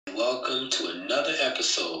welcome to another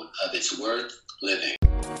episode of It's Worth Living.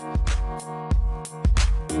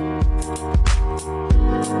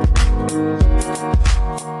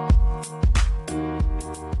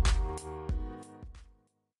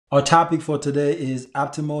 Our topic for today is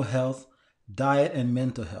optimal health, diet, and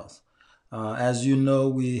mental health. As you know,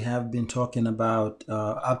 we have been talking about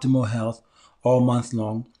optimal health all month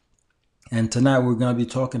long. And tonight we're going to be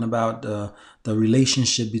talking about the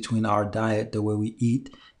relationship between our diet, the way we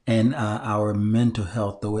eat, and our mental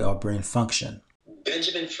health, the way our brain function.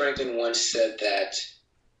 Benjamin Franklin once said that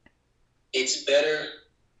it's better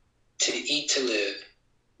to eat to live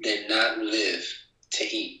than not live to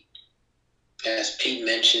eat. As Pete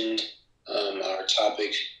mentioned, our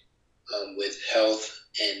topic with health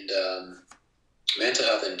and mental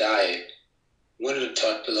health and diet, I wanted to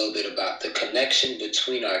talk a little bit about the connection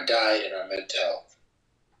between our diet and our mental health.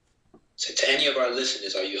 So to any of our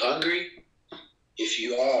listeners, are you hungry? If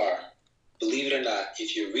you are, believe it or not,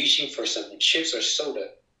 if you're reaching for some chips or soda,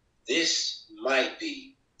 this might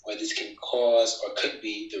be, or this can cause or could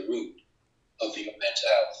be the root of your mental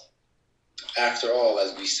health. After all,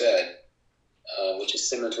 as we said, which is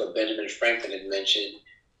similar to what Benjamin Franklin had mentioned,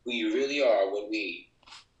 we really are what we eat.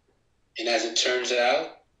 And as it turns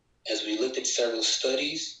out, as we looked at several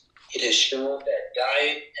studies, it has shown that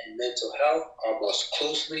diet and mental health are most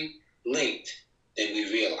closely linked than we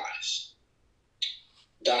realize.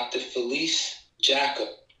 Dr. Felice Jacob,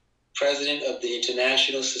 president of the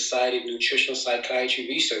International Society of Nutritional Psychiatry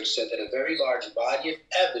Research, said that a very large body of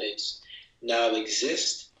evidence now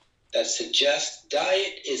exists that suggests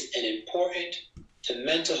diet is as important to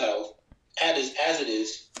mental health as it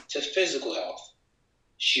is to physical health.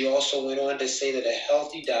 She also went on to say that a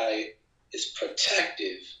healthy diet is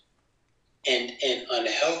protective and an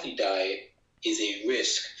unhealthy diet is a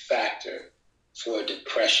risk factor for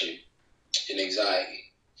depression and anxiety.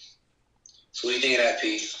 So what do you think of that,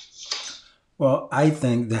 Pete? Well, I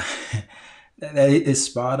think that that is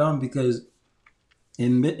spot on because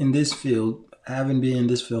in this field, having been in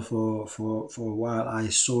this field for a while, I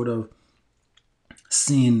sort of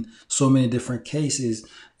seen so many different cases,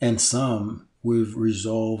 and some we've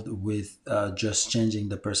resolved with just changing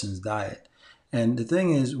the person's diet. And the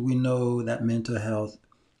thing is, we know that mental health,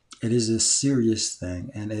 it is a serious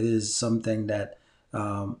thing, and it is something that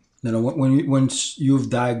once you're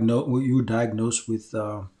diagnosed with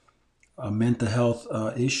a mental health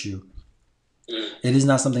issue, it is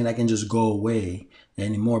not something that can just go away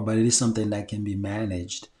anymore, but it is something that can be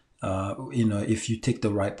managed. If you take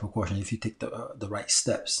the right precaution, if you take the right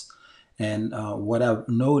steps. And what I've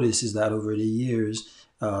noticed is that over the years,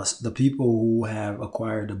 the people who have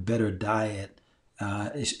acquired a better diet,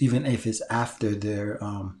 even if it's after they're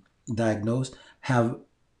diagnosed, have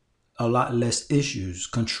a lot less issues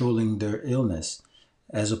controlling their illness,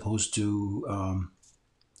 as opposed to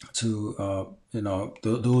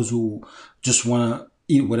those who just want to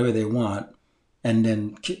eat whatever they want and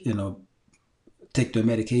then take their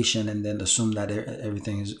medication and then assume that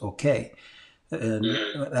everything is okay. And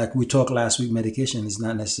like we talked last week, medication is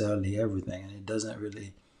not necessarily everything, and it doesn't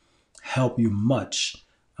really help you much.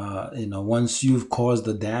 Once you've caused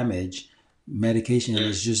the damage, medication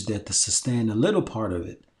is just there to sustain a little part of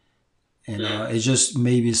it. It's just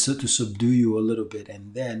maybe to subdue you a little bit,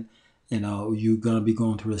 and then you're gonna be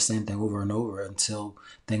going through the same thing over and over until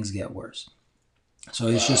things get worse. So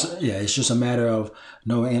it's just a matter of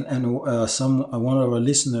knowing. And one of our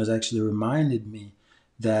listeners actually reminded me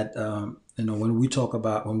that when we talked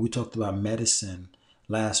about medicine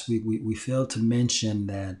last week, we failed to mention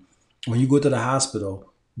that when you go to the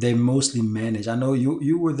hospital, they mostly manage. I know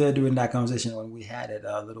you were there during that conversation when we had it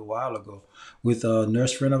a little while ago with a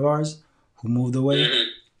nurse friend of ours who moved away.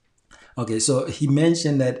 Okay, so he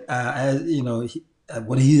mentioned that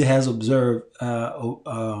what he has observed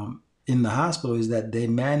in the hospital is that they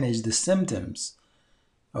manage the symptoms,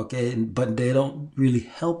 okay, but they don't really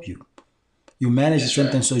help you. You manage the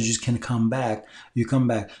symptoms so you can come back. You come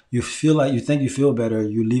back. You feel like you think you feel better.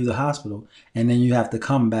 You leave the hospital, and then you have to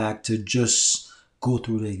come back to just go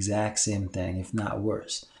through the exact same thing, if not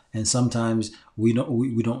worse. And sometimes we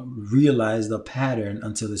don't realize the pattern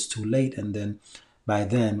until it's too late, and then by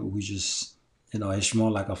then we just it's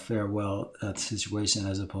more like a farewell situation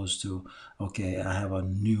as opposed to, okay, I have a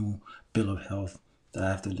new bill of health that I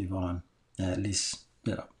have to live on, at least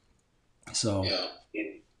so. Yeah.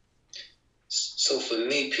 So for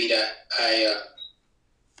me, Pete, I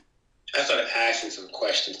started asking some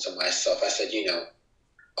questions to myself. I said,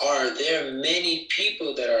 are there many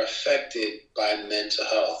people that are affected by mental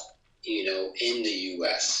health, in the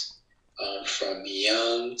U.S., from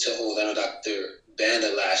young to old? I know Dr.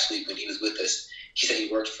 Banda last week when he was with us, he said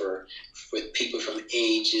he worked with people from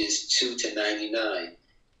ages 2 to 99.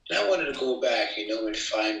 And I wanted to go back, and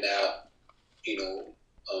find out,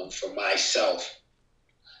 for myself,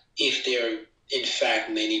 if there are, in fact,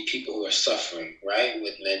 many people who are suffering, right,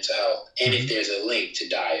 with mental health, and if there's a link to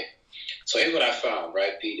diet. So here's what I found,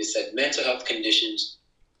 right, Pete? It said mental health conditions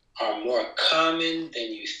are more common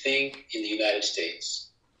than you think in the United States.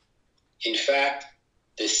 In fact,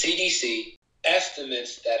 the CDC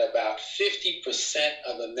estimates that about 50%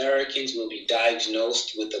 of Americans will be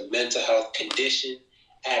diagnosed with a mental health condition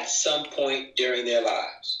at some point during their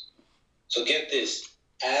lives. So get this,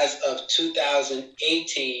 as of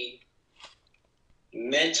 2018,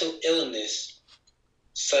 mental illness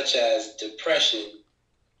such as depression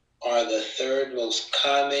are the third most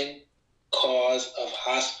common cause of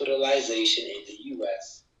hospitalization in the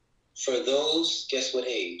U.S. for those, guess what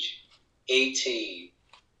age? 18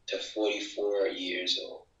 to 44 years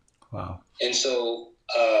old. Wow. And so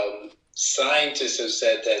scientists have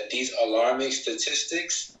said that these alarming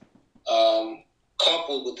statistics,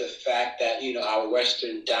 coupled with the fact that, our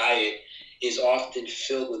Western diet is often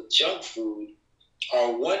filled with junk food,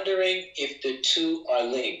 are wondering if the two are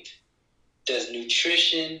linked. Does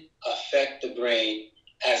nutrition affect the brain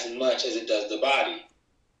as much as it does the body?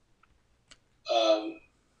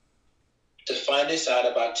 To find this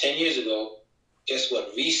out about 10 years ago, guess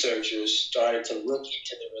what? Researchers started to look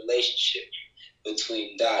into the relationship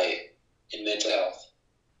between diet and mental health.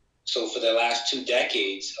 So for the last 2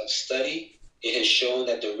 decades of study, it has shown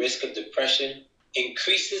that the risk of depression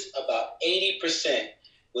increases about 80%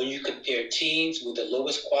 when you compare teens with the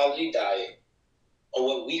lowest quality diet, or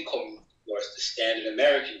what we call, of course, the standard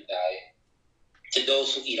American diet, to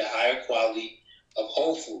those who eat a higher quality of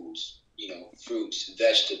whole foods, fruits,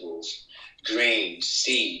 vegetables, grains,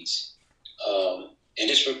 seeds. And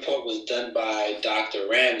this report was done by Dr.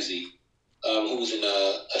 Ramsey, who's an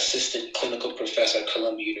assistant clinical professor at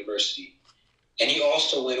Columbia University. And he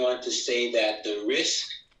also went on to say that the risk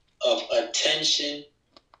of attention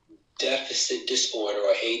deficit disorder,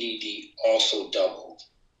 or ADD, also doubled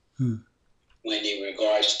when in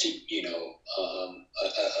regards to,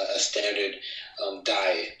 a standard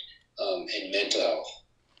diet and mental health.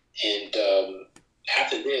 And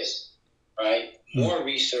after this, right, more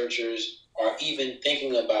researchers are even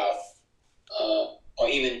thinking about, or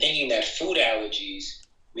even thinking that food allergies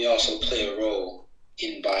may also play a role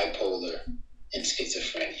in bipolar and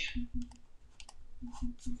schizophrenia.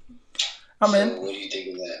 I mean, so what do you think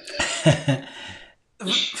of that,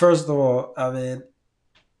 man? First of all,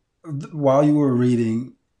 while you were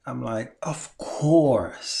reading, I'm like, of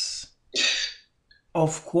course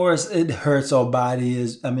it hurts our body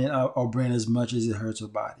our brain as much as it hurts our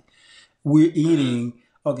body. We're eating.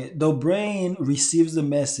 Okay, the brain receives the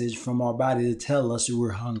message from our body to tell us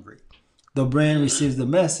we're hungry. The brain receives the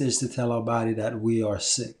message to tell our body that we are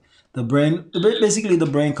sick. The brain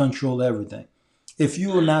controls everything. If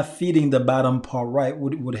you are not feeding the bottom part right,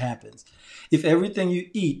 what happens? If everything you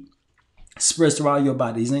eat spreads throughout your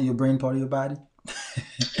body, isn't your brain part of your body?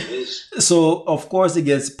 So of course it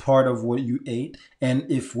gets part of what you ate, and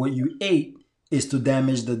if what you ate is to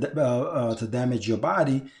damage your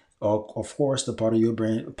body, of course the part of your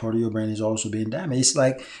brain is also being damaged. It's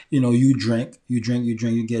like, you drink, you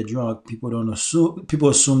get drunk. People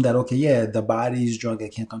assume that, okay, yeah, the body is drunk,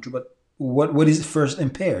 it can't control, but what is first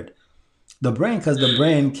impaired? The brain, because the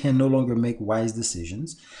brain can no longer make wise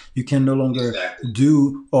decisions. You can no longer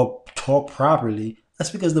do or talk properly. That's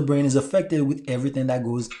because the brain is affected with everything that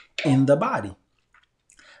goes in the body.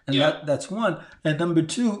 And that's one. And number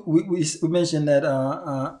two, we mentioned that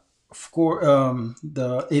for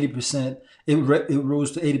the 80%, it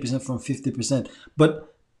rose to 80% from 50%.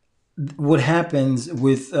 But what happens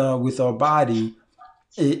with our body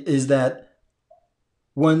is that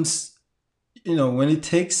once, when it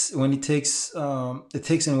takes in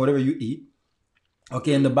whatever you eat,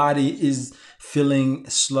 okay, and the body is feeling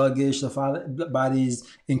sluggish, the body is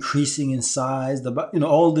increasing in size,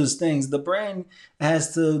 all those things, the brain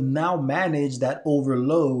has to now manage that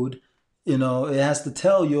overload. It has to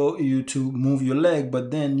tell you to move your leg,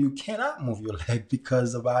 but then you cannot move your leg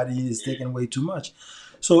because the body is taking way too much.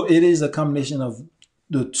 So it is a combination of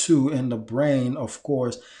the two, and the brain, of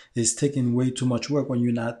course, is taking way too much work when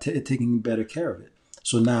you're not taking better care of it.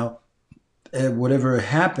 So now, whatever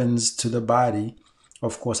happens to the body,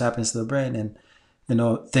 of course, happens to the brain, and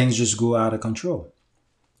things just go out of control.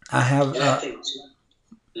 I have. Sorry.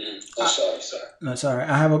 No, sorry.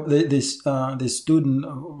 I have this student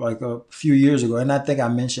like a few years ago, and I think I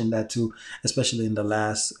mentioned that too, especially in the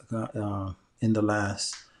last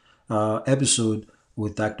episode,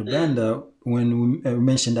 with Dr. Mm, Banda, when we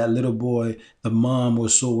mentioned that little boy, the mom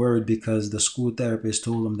was so worried because the school therapist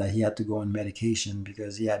told him that he had to go on medication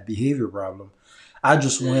because he had behavior problem. I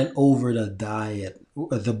just went mm, over the diet,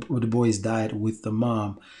 the boy's diet with the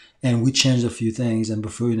mom, and we changed a few things. And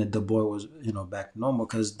before you know it, the boy was back to normal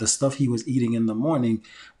because the stuff he was eating in the morning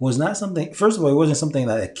was not something. First of all, it wasn't something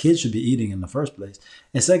that a kid should be eating in the first place,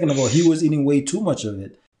 and second of all, he was eating way too much of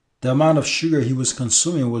it. The amount of sugar he was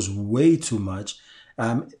consuming was way too much.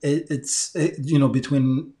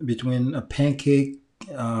 Between a pancake,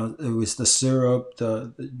 it was the syrup,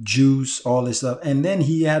 the juice, all this stuff, and then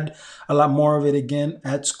he had a lot more of it again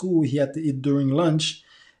at school. He had to eat during lunch,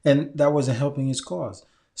 and that wasn't helping his cause.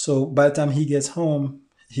 So by the time he gets home,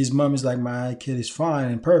 his mom is like, "My kid is fine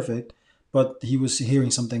and perfect," but he was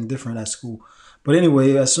hearing something different at school. But anyway,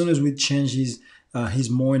 as soon as we changed his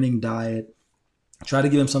morning diet, try to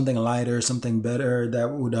give him something lighter, something better that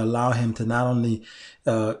would allow him to not only,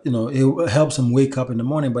 it helps him wake up in the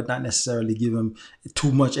morning, but not necessarily give him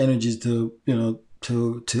too much energy to,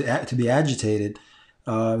 to be agitated.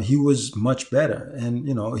 He was much better, and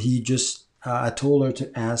he just. I told her to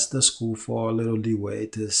ask the school for a little leeway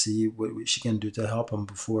to see what she can do to help him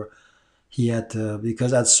before he had to,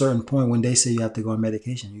 because at a certain point when they say you have to go on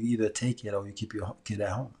medication, you either take it or you keep your kid at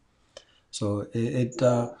home. So wow,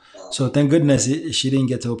 wow. so thank goodness she didn't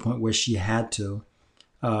get to a point where she had to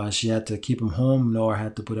keep him home nor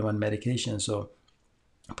had to put him on medication. So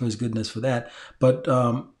praise goodness for that. But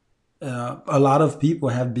a lot of people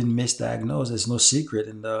have been misdiagnosed. It's no secret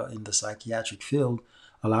in the psychiatric field.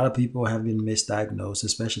 A lot of people have been misdiagnosed,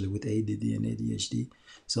 especially with ADD and ADHD.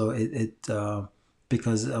 So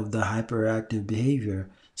because of the hyperactive behavior.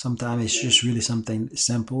 Sometimes it's Yeah. just really something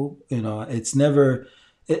simple. It's never.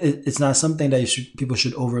 It's not something that people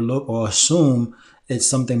should overlook or assume it's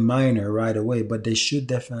something minor right away. But they should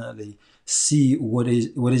definitely see what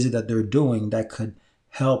is it that they're doing that could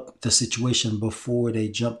help the situation before they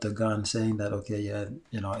jump the gun, saying that okay, yeah,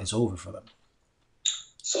 it's over for them.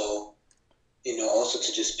 So, also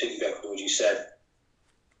to just piggyback on what you said,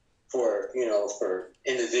 for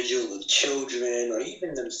individuals with children or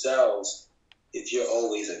even themselves, if you're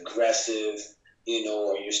always aggressive,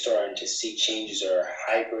 or you're starting to see changes that are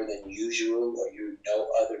hyper than usual, or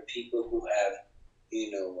other people who have,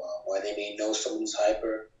 why they may know someone's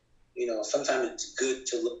hyper, sometimes it's good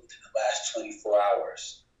to look within the last 24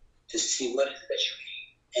 hours to see what is it that you eat.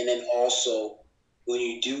 And then also, when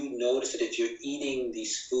you do notice that if you're eating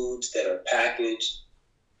these foods that are packaged,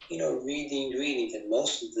 read the ingredients. And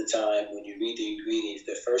most of the time, when you read the ingredients,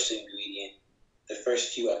 the first ingredient, the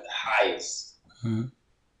first few are the highest Mhm.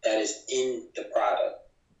 that is in the product,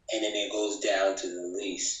 and then it goes down to the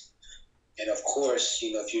least. And of course,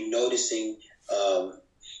 if you're noticing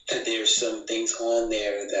that there's some things on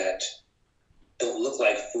there that don't look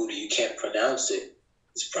like food or you can't pronounce it,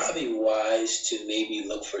 it's probably wise to maybe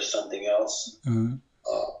look for something else. Mhm.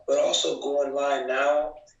 But also go online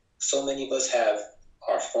now. So many of us have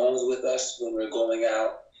our phones with us when we're going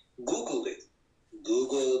out. Google it.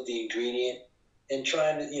 Google the ingredient and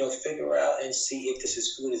trying to figure out and see if this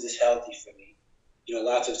is food. Is this healthy for me?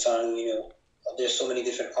 Lots of times there's so many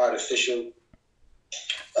different artificial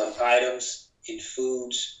items in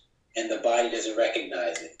foods, and the body doesn't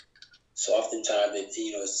recognize it. So oftentimes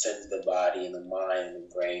it sends the body and the mind and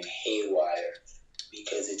the brain haywire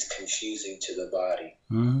because it's confusing to the body.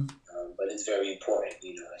 Mhm. But it's very important,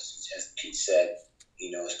 as Pete said,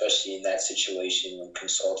 especially in that situation when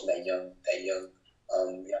consulting that young man.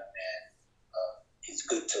 It's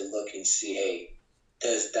good to look and see, hey,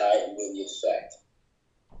 does diet really affect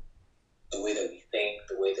the way that we think,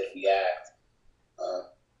 the way that we act, uh,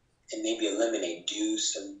 and maybe do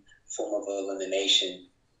some form of elimination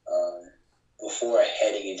um, before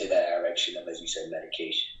heading into that direction of, as you said,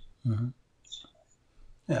 medication. Mhm.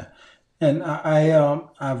 Yeah. And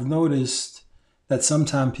I've noticed that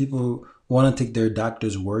sometimes people want to take their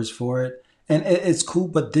doctor's words for it, and it's cool.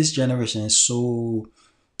 But this generation is so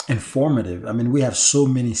informative. I mean, we have so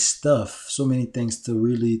many stuff, so many things to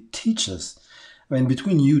really teach us. I mean,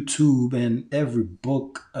 between YouTube and every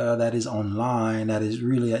book that is online, that is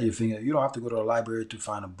really at your finger, you don't have to go to a library to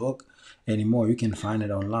find a book anymore. You can find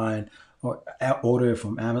it online or order it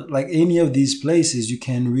from Amazon. Like any of these places, you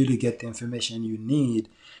can really get the information you need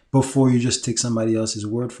before you just take somebody else's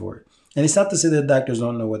word for it. And it's not to say that doctors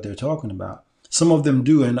don't know what they're talking about. Some of them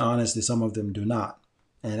do, and honestly, some of them do not.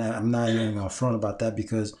 And I'm not even going to front about that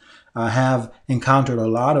because I have encountered a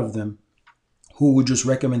lot of them who would just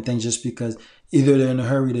recommend things just because either they're in a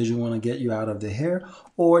hurry, they just want to get you out of the hair,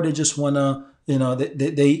 or they just want to,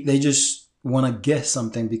 they just want to guess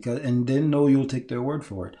something because and then know you'll take their word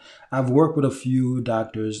for it. I've worked with a few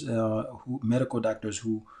doctors, medical doctors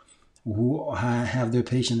who have their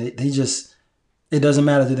patient. They just it doesn't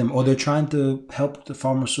matter to them, or they're trying to help the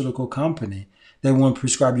pharmaceutical company. They want to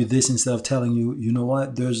prescribe you this instead of telling you, you know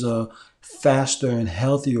what, there's a faster and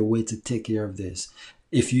healthier way to take care of this.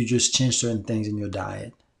 If you just change certain things in your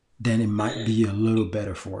diet, then it might be a little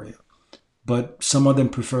better for you. But some of them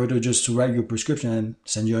prefer to write your prescription and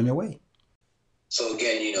send you on your way. So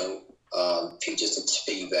again, just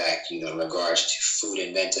to piggyback, in regards to food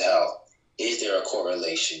and mental health, is there a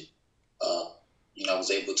correlation? I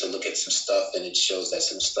was able to look at some stuff, and it shows that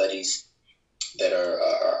some studies that are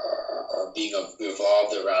being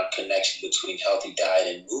revolved around connection between healthy diet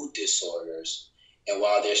and mood disorders. And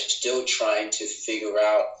while they're still trying to figure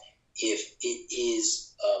out if it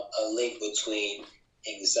is a link between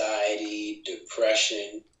anxiety,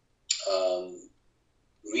 depression,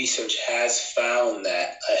 research has found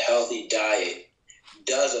that a healthy diet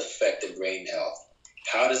does affect the brain health.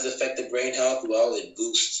 How does it affect the brain health? Well, it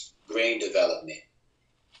boosts brain development.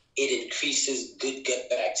 It increases good gut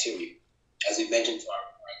bacteria. As we mentioned to our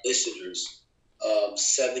listeners,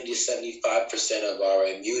 70 to 75% of our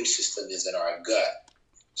immune system is in our gut.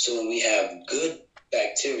 So when we have good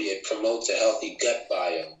bacteria, it promotes a healthy gut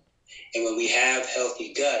biome. And when we have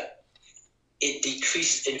healthy gut, it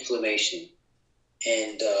decreases inflammation.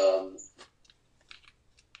 And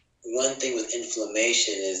one thing with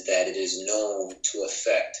inflammation is that it is known to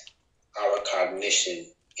affect our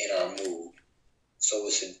cognition and our mood. So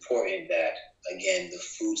it's important that, again, the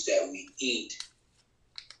foods that we eat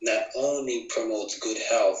not only promotes good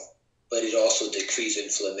health, but it also decreases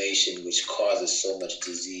inflammation, which causes so much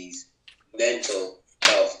disease, mental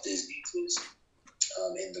health diseases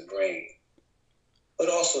in the brain. But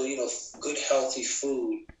also, good healthy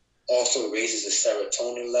food also raises the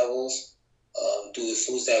serotonin levels through the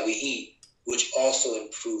foods that we eat, which also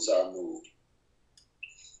improves our mood.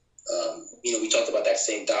 We talked about that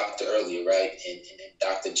same doctor earlier, right? And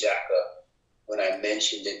Dr. Jacka, when I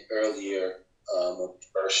mentioned it earlier, when we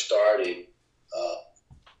first started,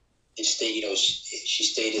 she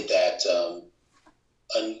stated that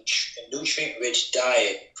a nutrient-rich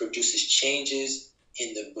diet produces changes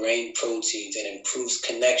in the brain proteins and improves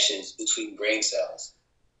connections between brain cells.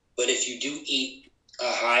 But if you do eat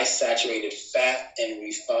a high saturated fat and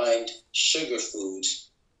refined sugar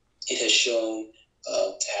foods, it has shown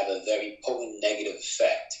to have a very potent negative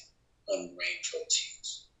effect on brain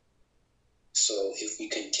proteins. So if we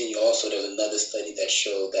continue, also there's another study that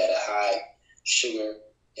showed that a high sugar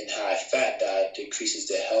and high fat diet decreases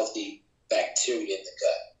the healthy bacteria in the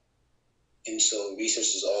gut. And so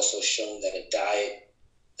research has also shown that a diet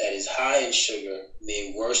that is high in sugar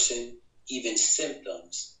may worsen even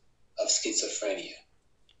symptoms of schizophrenia.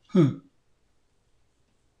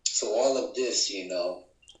 So all of this,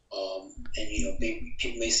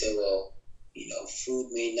 people may say, well,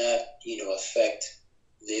 food may not, affect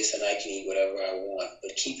this, and I can eat whatever I want.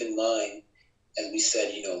 But keep in mind, as we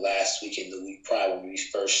said, last week and the week prior when we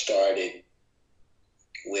first started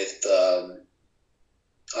with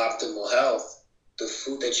optimal health, the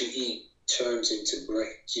food that you eat turns into brain.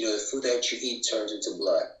 The food that you eat turns into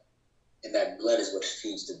blood, and that blood is what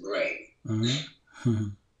feeds the brain. Mm-hmm.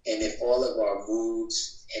 And if all of our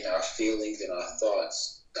moods and our feelings and our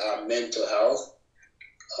thoughts, our mental health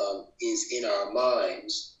is in our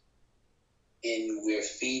minds, and we're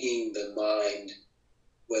feeding the mind,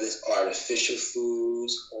 whether it's artificial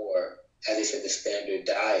foods or, as I said, the standard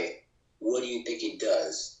diet, what do you think it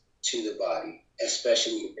does to the body,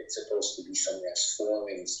 especially if it's supposed to be something that's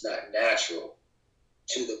foreign and it's not natural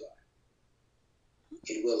to the body?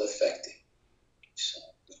 It will affect it. So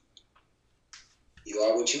you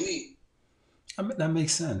are what you eat. I mean, that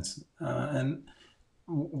makes sense. And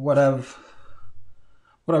what I've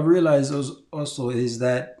realized also is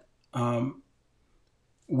that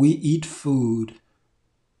we eat food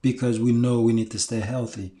because we know we need to stay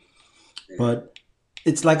healthy, but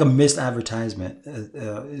it's like a missed advertisement.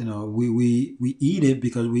 We eat it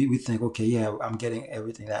because we think, okay, yeah, I'm getting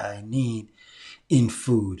everything that I need in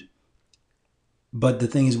food. But the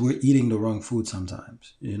thing is, we're eating the wrong food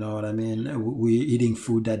sometimes. You know what I mean? We're eating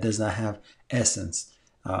food that does not have essence.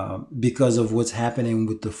 Because of what's happening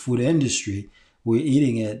with the food industry, we're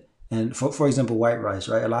eating it. And for example, white rice,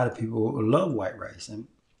 right? A lot of people love white rice. And,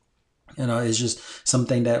 it's just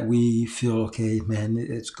something that we feel, okay, man,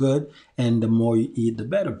 it's good. And the more you eat, the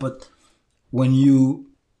better. But when you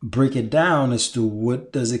break it down as to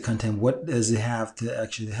what does it contain, what does it have to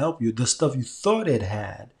actually help you, the stuff you thought it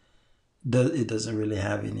had, it doesn't really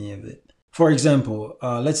have any of it. For example,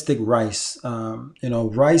 let's take rice.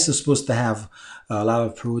 Rice is supposed to have a lot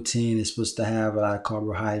of protein. It's supposed to have a lot of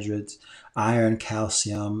carbohydrates, iron,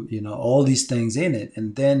 calcium. All these things in it.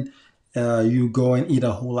 And then you go and eat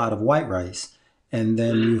a whole lot of white rice, and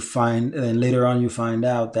then Mm-hmm. and later on you find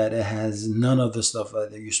out that it has none of the stuff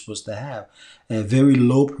that you're supposed to have. Very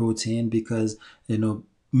low protein because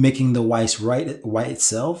making the white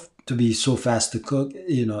itself to be so fast to cook,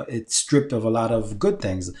 it's stripped of a lot of good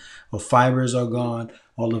things. Well, fibers are gone,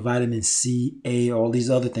 all the vitamin C, A, all these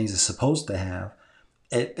other things it's supposed to have.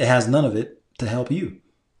 It has none of it to help you.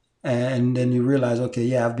 And then you realize, okay,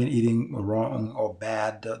 yeah, I've been eating wrong or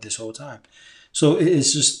bad this whole time. So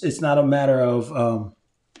it's not a matter of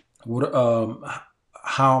what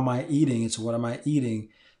how am I eating. It's what am I eating,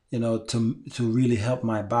 to really help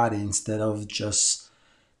my body instead of just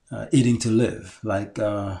eating to live,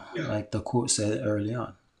 Yeah, like the quote said early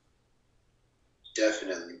on.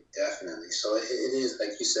 definitely, definitely. So it is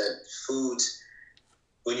like you said, foods.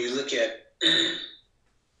 When you look at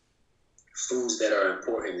foods that are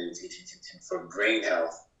important for brain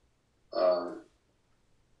health, um,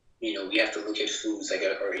 we have to look at foods like,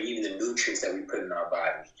 or even the nutrients that we put in our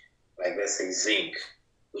body. Like let's say zinc,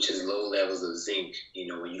 which is low levels of zinc.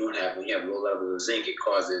 When you have low levels of zinc, it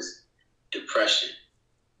causes depression.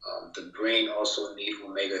 The brain also needs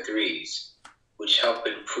omega threes, which help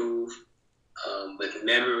improve with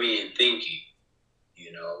memory and thinking.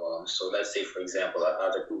 So let's say, for example,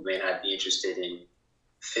 other people may not be interested in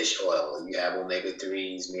fish oil. You have omega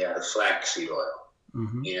threes made out of flaxseed oil.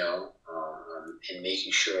 Hmm. And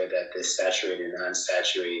making sure that the saturated and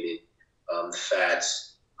unsaturated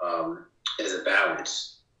fats is a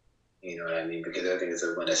balance. You know what I mean? Because I think it's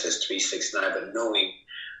the one that says 369, but knowing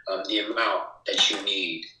the amount that you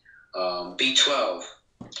need. B12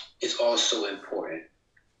 is also important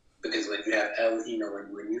because when you have,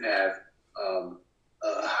 when you have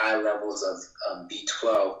high levels of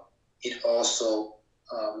B12, it also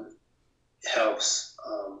um, helps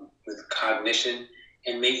with cognition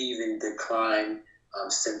and may even decline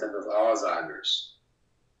symptoms of Alzheimer's.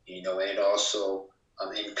 And it also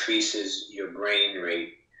increases your brain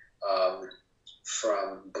rate um,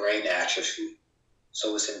 from brain atrophy.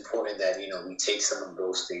 So it's important that we take some of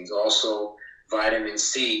those things. Also, vitamin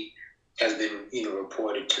C has been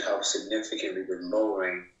reported to help significantly with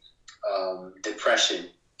lowering depression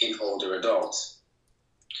in older adults.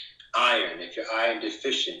 Iron, if you're iron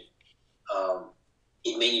deficient, um,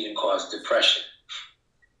 it may even cause depression.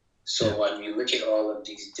 Yeah. So when you look at all of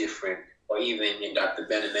these different, or even in Dr.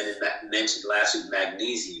 Bennett mentioned last week,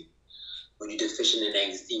 magnesium. When you're deficient in,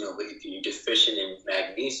 if you're deficient in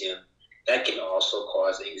magnesium, that can also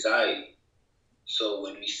cause anxiety. So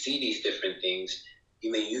when we see these different things,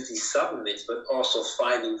 you may use these supplements, but also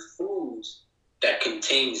finding foods that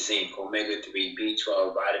contain zinc, omega-3,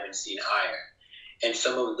 B12, vitamin C, and iron. And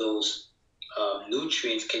some of those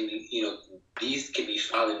nutrients can be, these can be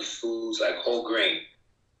found in foods like whole grains,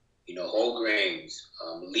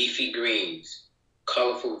 leafy greens,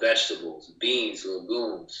 colorful vegetables, beans,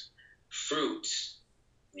 legumes, fruits,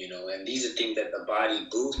 and these are things that the body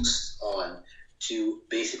boosts on to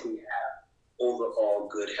basically have overall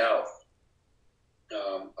good health.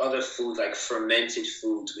 Other foods like fermented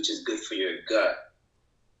foods, which is good for your gut,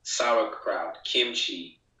 sauerkraut,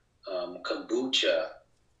 kimchi, kombucha,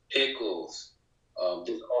 pickles.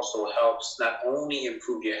 This also helps not only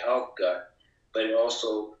improve your health gut, but it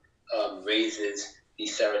also raises the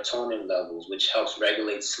serotonin levels, which helps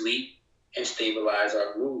regulate sleep and stabilize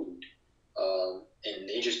our mood. And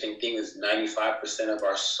the interesting thing is 95% of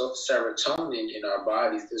our serotonin in our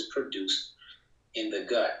bodies is produced in the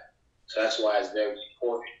gut. So that's why it's very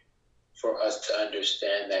important for us to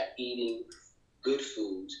understand that eating good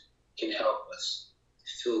foods can help us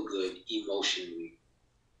feel good emotionally.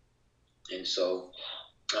 And so,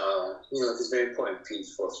 it's very important, Pete,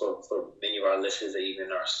 for many of our listeners and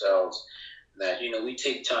even ourselves that, we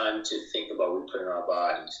take time to think about what we put in our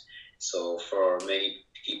bodies. So for many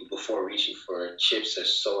people, before reaching for chips or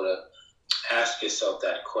soda, ask yourself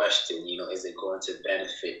that question, is it going to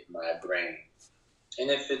benefit my brain? And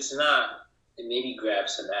if it's not, then maybe grab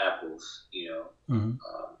some apples, Hmm.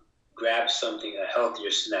 grab something, a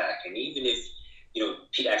healthier snack. And even if,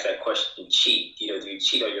 Pete asked that question, cheat, do you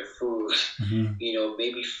cheat on your food? Hmm.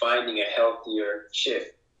 Maybe finding a healthier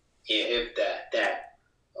shift, if that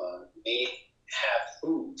may have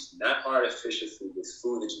foods, not artificial food, but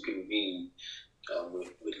food that you can read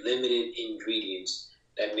with limited ingredients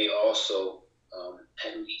that may also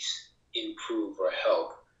at least improve or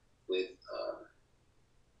help with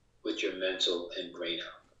your mental and brain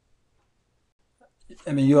health.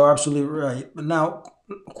 I mean, you're absolutely right. But now,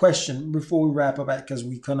 question before we wrap up, because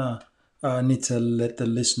we kind of need to let the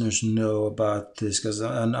listeners know about this, because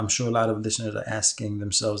I'm sure a lot of listeners are asking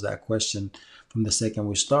themselves that question from the second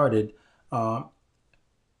we started. Uh,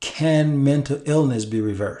 can mental illness be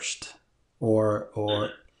reversed, or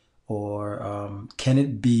can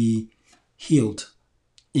it be healed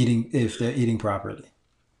eating if they're eating properly?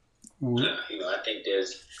 I think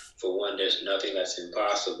there's nothing that's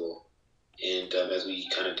impossible. And as we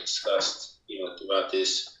kind of discussed, throughout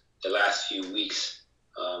the last few weeks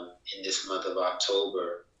in this month of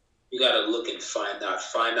October, you got to look and find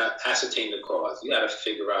out, ascertain the cause. You got to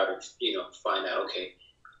figure out, find out, okay,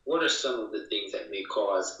 what are some of the things that may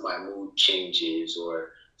cause my mood changes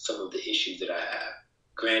or some of the issues that I have?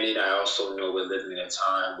 Granted, I also know we're living in a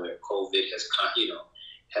time where COVID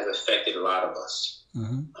has affected a lot of us,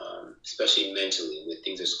 especially mentally with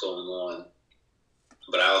things that's going on.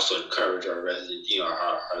 But I also encourage our residents,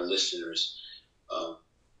 our listeners,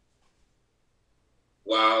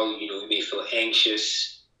 while, we may feel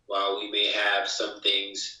anxious, while we may have some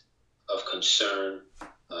things of concern,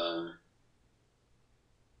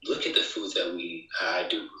 look at the foods that we eat. I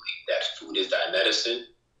do believe that food is thy medicine,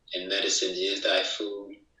 and medicine is thy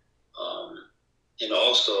food. And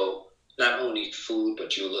also, not only food,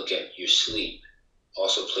 but you look at your sleep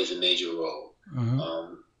also plays a major role.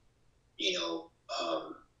 You know,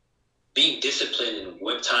 being disciplined in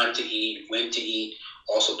what time to eat, when to eat,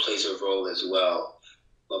 also plays a role as well.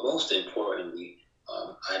 But most importantly,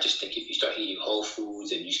 I just think if you start eating whole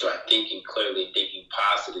foods and you start thinking clearly and thinking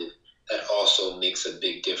positive, that also makes a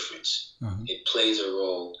big difference. It plays a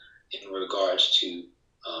role in regards to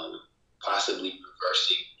possibly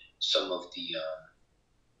reversing some of the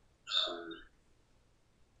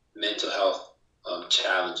mental health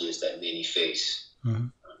challenges that many face.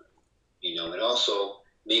 And also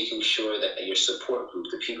making sure that your support group,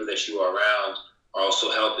 the people that you are around, are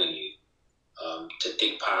also helping you to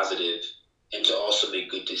think positive and to also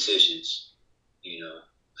make good decisions.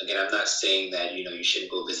 Again, I'm not saying that you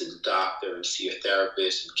shouldn't go visit the doctor and see a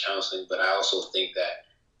therapist and counseling, but I also think that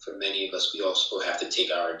for many of us, we also have to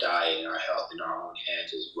take our diet and our health in our own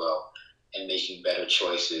hands as well, and making better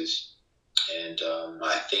choices. And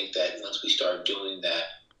I think that once we start doing that,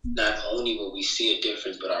 not only will we see a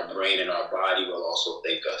difference, but our brain and our body will also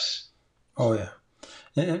thank us. Oh yeah,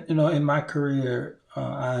 and, in my career,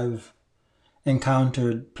 I've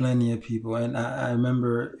encountered plenty of people, and I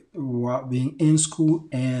remember being in school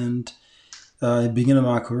and at the beginning of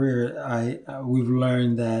my career, we've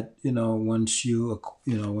learned that once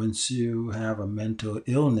you have a mental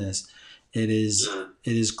illness, it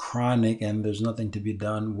is chronic, and there's nothing to be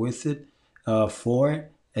done with it for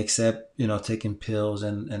it except taking pills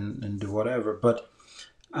and do whatever. But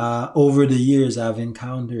over the years, I've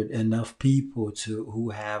encountered enough people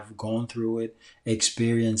who have gone through it,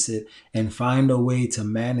 experienced it, and find a way to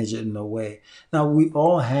manage it in a way. Now, we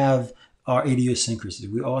all have our idiosyncrasies.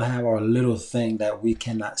 We all have our little thing that we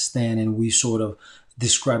cannot stand, and we sort of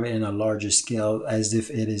describe it in a larger scale as if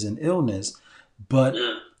it is an illness. But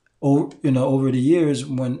over the years,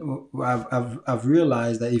 when I've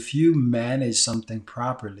realized that if you manage something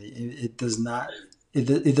properly, it does not.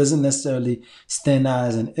 It doesn't necessarily stand out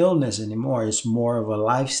as an illness anymore. It's more of a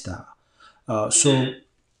lifestyle.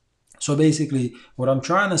 So basically, what I'm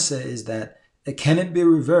trying to say is that can it be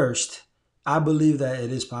reversed? I believe that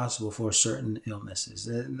it is possible for certain illnesses,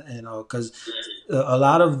 because a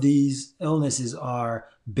lot of these illnesses are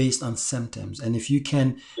based on symptoms, and if you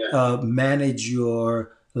can manage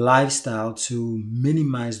your lifestyle to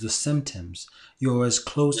minimize the symptoms, you're as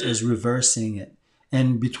close as reversing it.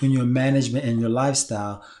 And between your management and your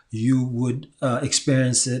lifestyle, you would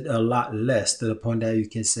experience it a lot less, to the point that you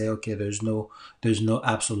can say, okay, there's no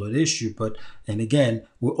absolute issue. But and again,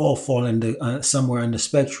 we all fall in the somewhere in the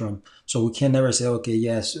spectrum, so we can never say, okay,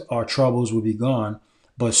 yes, our troubles will be gone,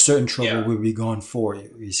 but certain trouble will be gone for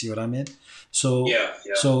you. You see what I mean? So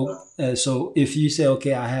so if you say,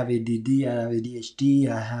 okay, I have ADD, I have ADHD,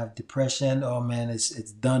 I have depression, oh man, it's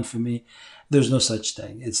done for me. There's no such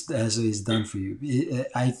thing. It's done for you.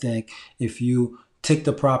 I think if you take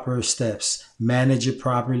the proper steps, manage it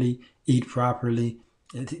properly, eat properly,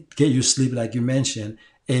 get your sleep like you mentioned,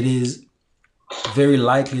 it is very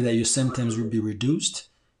likely that your symptoms will be reduced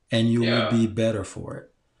and you will be better for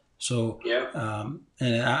it. So,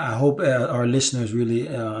 and I hope our listeners really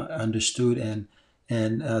understood and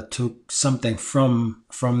took something from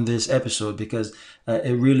this episode, because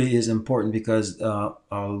it really is important, because a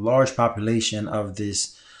large population of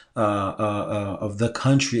this of the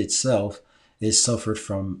country itself is suffered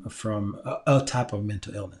from a type of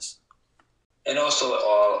mental illness. And also,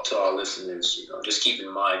 to our listeners, just keep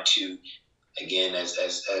in mind too, Again, as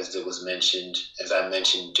it was mentioned, as I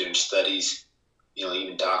mentioned during studies,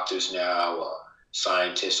 even doctors now,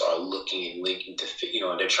 scientists are looking and linking to,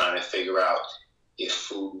 they're trying to figure out if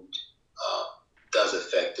food does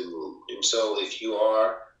affect the mood. And so if you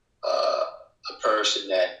are a person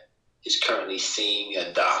that is currently seeing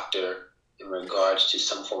a doctor in regards to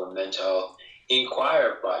some form of mental health,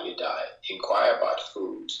 inquire about your diet, inquire about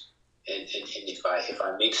foods. And if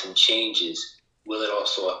I make some changes, will it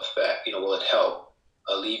also affect, will it help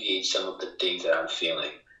alleviate some of the things that I'm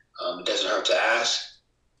feeling? It doesn't hurt to ask.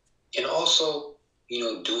 And also,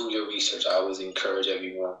 doing your research. I always encourage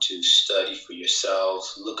everyone to study for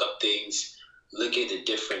yourselves, look up things, look at the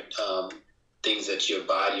different things that your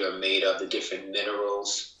body are made of, the different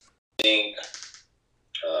minerals, zinc,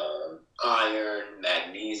 iron,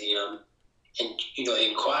 magnesium, and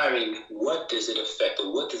inquiring what does it affect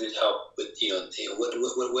or what does it help with,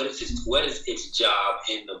 what is its job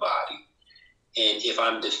in the body, and if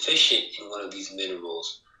I'm deficient in one of these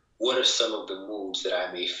minerals, what are some of the moods that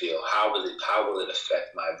I may feel? How will it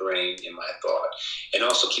affect my brain and my thought? And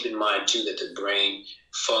also keep in mind too that the brain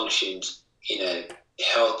functions in a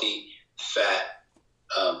healthy fat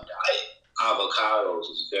diet. Avocados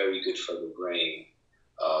is very good for the brain.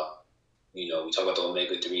 We talk about the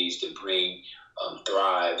omega-3s. The brain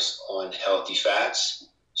thrives on healthy fats.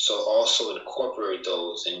 So also incorporate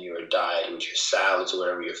those in your diet with your salads or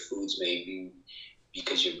whatever your foods may be,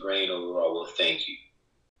 because your brain overall will thank you.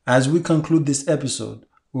 As we conclude this episode,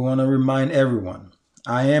 we want to remind everyone,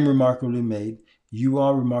 I am remarkably made, you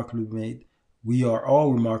are remarkably made, we are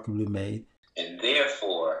all remarkably made, and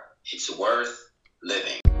therefore it's worth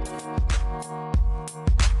living.